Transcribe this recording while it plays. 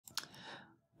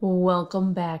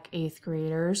Welcome back, 8th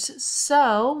graders.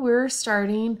 So we're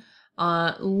starting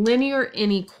linear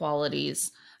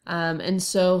inequalities. And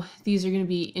so these are going to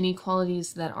be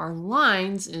inequalities that are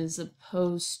lines as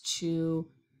opposed to,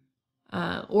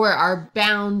 or our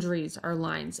boundaries are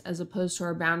lines, as opposed to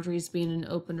our boundaries being an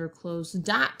open or closed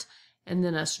dot, and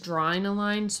then us drawing a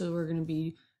line. So we're going to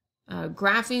be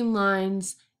graphing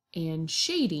lines and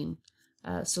shading.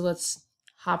 So let's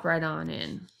hop right on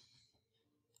in.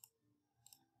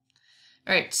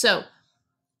 All right, so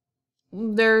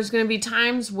there's going to be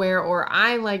times where, or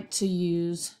I like to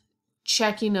use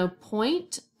checking a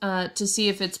point to see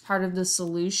if it's part of the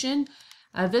solution.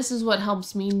 This is what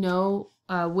helps me know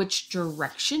which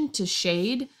direction to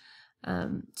shade.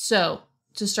 So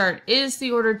to start, is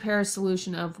the ordered pair a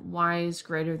solution of y is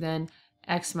greater than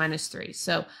x minus 3?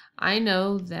 So I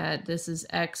know that this is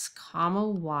x comma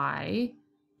y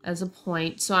as a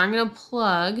point. So I'm going to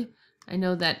plug. I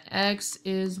know that x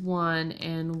is 1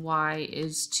 and y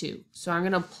is 2. So I'm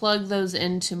going to plug those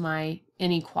into my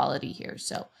inequality here.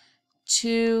 So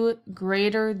 2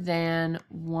 greater than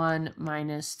 1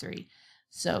 minus 3.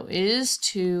 So is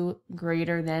 2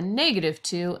 greater than negative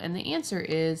 2? And the answer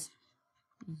is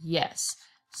yes.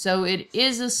 So it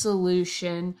is a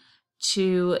solution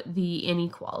to the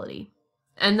inequality.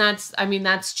 And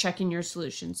that's checking your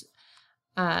solutions.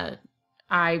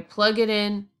 I plug it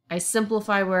in. I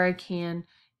simplify where I can,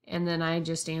 and then I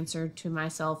just answer to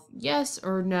myself, yes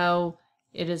or no,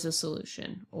 it is a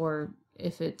solution. Or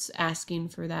if it's asking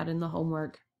for that in the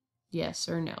homework, yes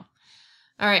or no.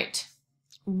 All right,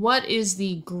 what is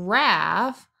the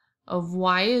graph of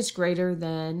y is greater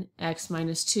than x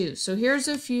minus 2? So here's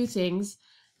a few things,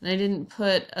 and I didn't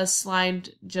put a slide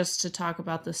just to talk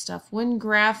about this stuff. When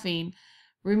graphing,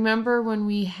 remember when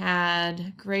we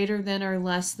had greater than or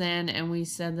less than, and we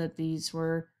said that these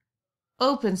were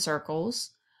open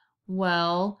circles?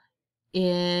 Well,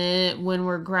 when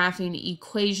we're graphing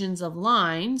equations of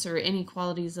lines or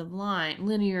inequalities of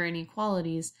linear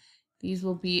inequalities, these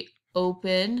will be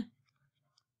open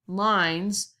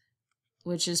lines,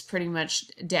 which is pretty much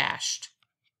dashed.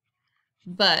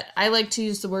 But I like to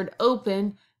use the word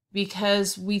open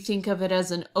because we think of it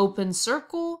as an open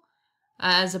circle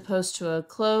as opposed to a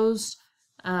closed.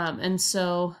 And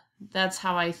so that's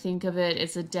how I think of it.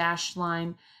 It's a dashed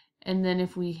line. And then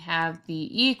if we have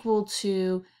the equal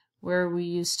to, where we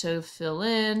used to fill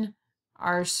in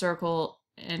our circle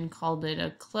and called it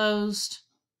a closed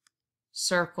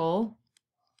circle,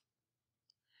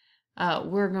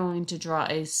 we're going to draw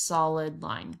a solid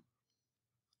line.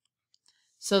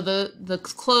 So the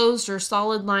closed or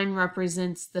solid line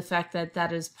represents the fact that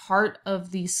that is part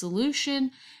of the solution,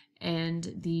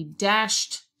 and the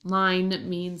dashed line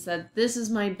means that this is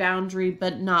my boundary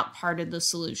but not part of the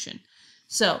solution.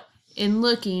 So in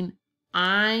looking,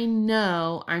 I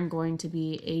know I'm going to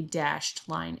be a dashed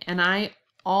line, and I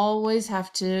always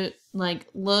have to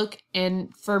look,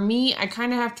 and for me, I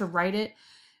kind of have to write it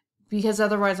because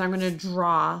otherwise I'm going to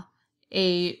draw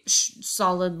a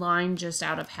solid line just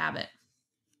out of habit.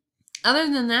 Other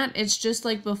than that, it's just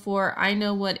like before. I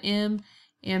know what m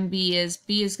and b is.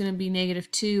 B is going to be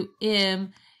negative 2.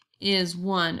 M is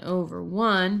 1 over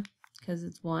 1 because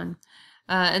it's 1.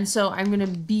 And so I'm going to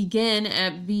begin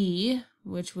at B,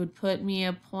 which would put me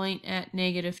a point at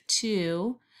negative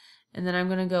 2. And then I'm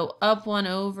going to go up 1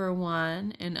 over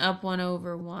 1 and up 1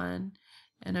 over 1.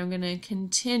 And I'm going to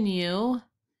continue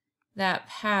that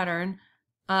pattern.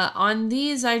 On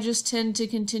these, I just tend to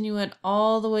continue it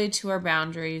all the way to our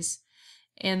boundaries.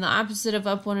 And the opposite of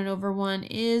up 1 and over 1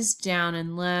 is down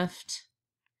and left.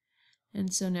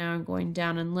 And so now I'm going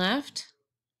down and left.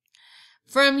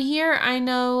 From here, I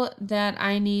know that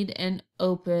I need an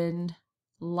open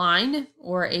line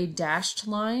or a dashed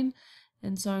line.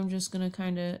 And so I'm just going to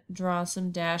kind of draw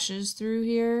some dashes through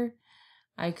here.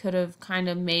 I could have kind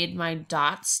of made my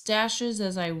dots dashes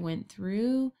as I went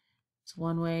through. It's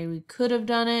one way we could have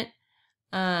done it.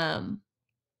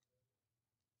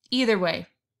 Either way,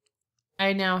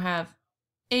 I now have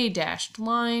a dashed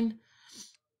line.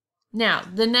 Now,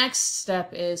 the next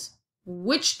step is,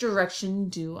 which direction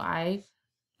do I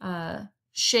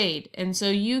shade? And so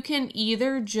you can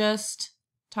either just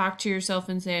talk to yourself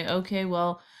and say, okay,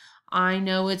 well, I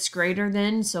know it's greater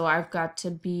than, so I've got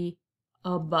to be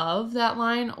above that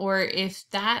line. Or if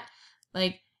that,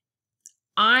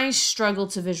 I struggle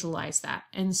to visualize that.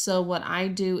 And so what I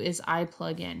do is I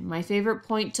plug in. My favorite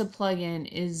point to plug in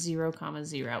is 0,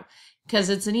 0, because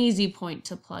it's an easy point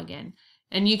to plug in.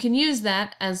 And you can use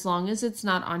that as long as it's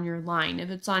not on your line.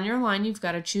 If it's on your line, you've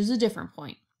got to choose a different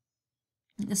point.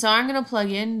 So I'm going to plug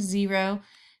in 0,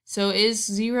 So is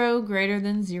 0 greater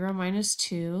than 0 minus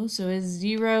 2? So is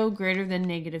 0 greater than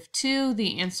negative 2?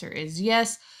 The answer is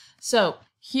yes. So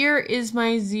here is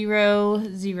my 0,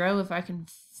 0. If I can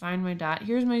find my dot,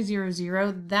 here's my 0,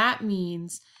 0. That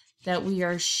means that we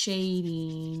are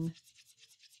shading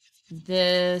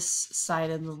this side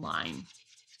of the line.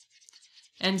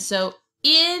 And so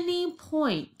any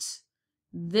point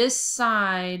this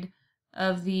side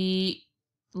of the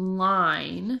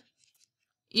line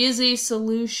is a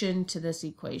solution to this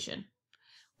equation,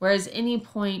 whereas any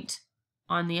point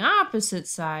on the opposite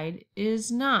side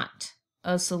is not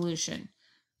a solution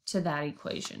to that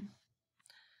equation.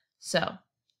 So,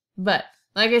 but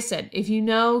like I said, if you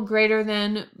know greater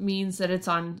than means that it's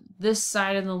on this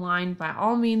side of the line, by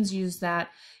all means use that.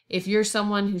 If you're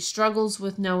someone who struggles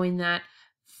with knowing that,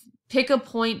 pick a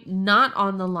point not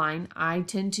on the line. I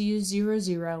tend to use 0,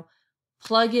 0.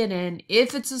 Plug it in.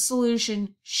 If it's a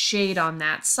solution, shade on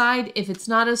that side. If it's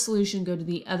not a solution, go to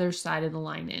the other side of the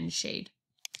line and shade.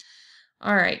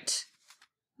 All right.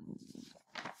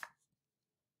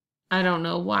 I don't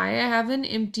know why I have an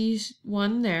empty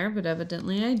one there, but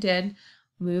evidently I did.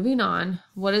 Moving on.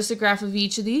 What is the graph of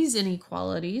each of these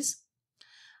inequalities?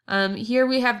 Here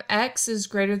we have x is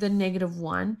greater than negative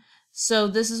 1. So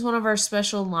this is one of our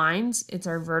special lines. It's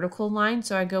our vertical line.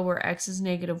 So I go where x is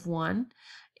negative 1.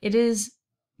 It is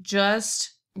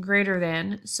just greater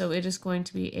than, so it is going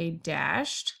to be a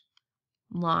dashed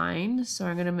line. So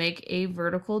I'm going to make a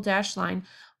vertical dashed line.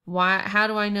 Why? How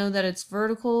do I know that it's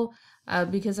vertical?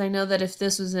 Because I know that if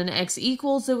this was an x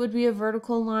equals, it would be a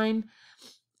vertical line.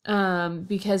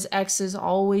 Because x is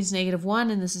always negative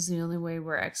 1, and this is the only way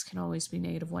where x can always be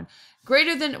negative 1.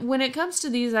 Greater than, when it comes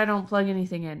to these, I don't plug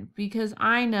anything in, because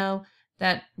I know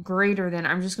that greater than,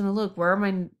 I'm just going to look, where are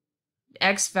my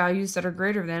x values that are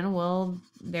greater than? Well,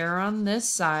 they're on this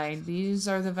side. These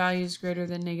are the values greater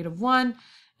than negative 1,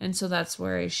 and so that's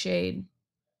where I shade.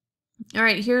 All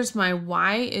right, here's my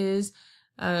y is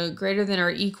greater than or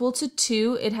equal to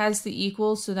 2. It has the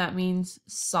equal, so that means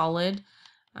solid.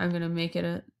 I'm going to make it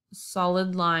a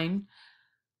solid line.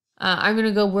 I'm going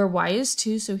to go where y is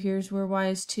 2, so here's where y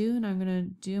is 2, and I'm going to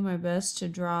do my best to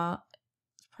draw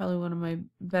probably one of my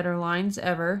better lines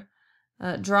ever.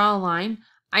 Draw a line.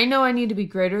 I know I need to be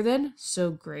greater than,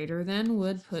 so greater than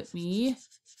would put me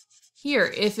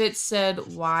here. If it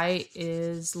said y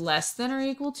is less than or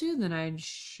equal to, then I'd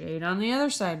shade on the other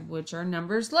side, which are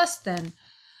numbers less than.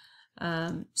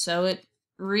 So it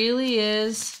really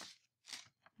is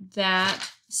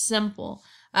that simple.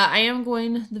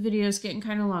 The video is getting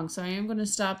kind of long, so I am going to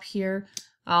stop here.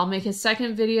 I'll make a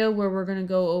second video where we're going to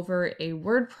go over a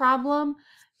word problem,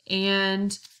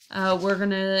 and we're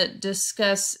going to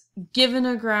discuss, given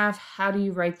a graph, how do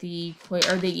you write the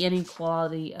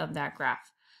inequality of that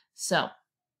graph. So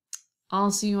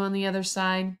I'll see you on the other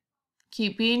side.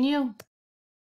 Keep being you.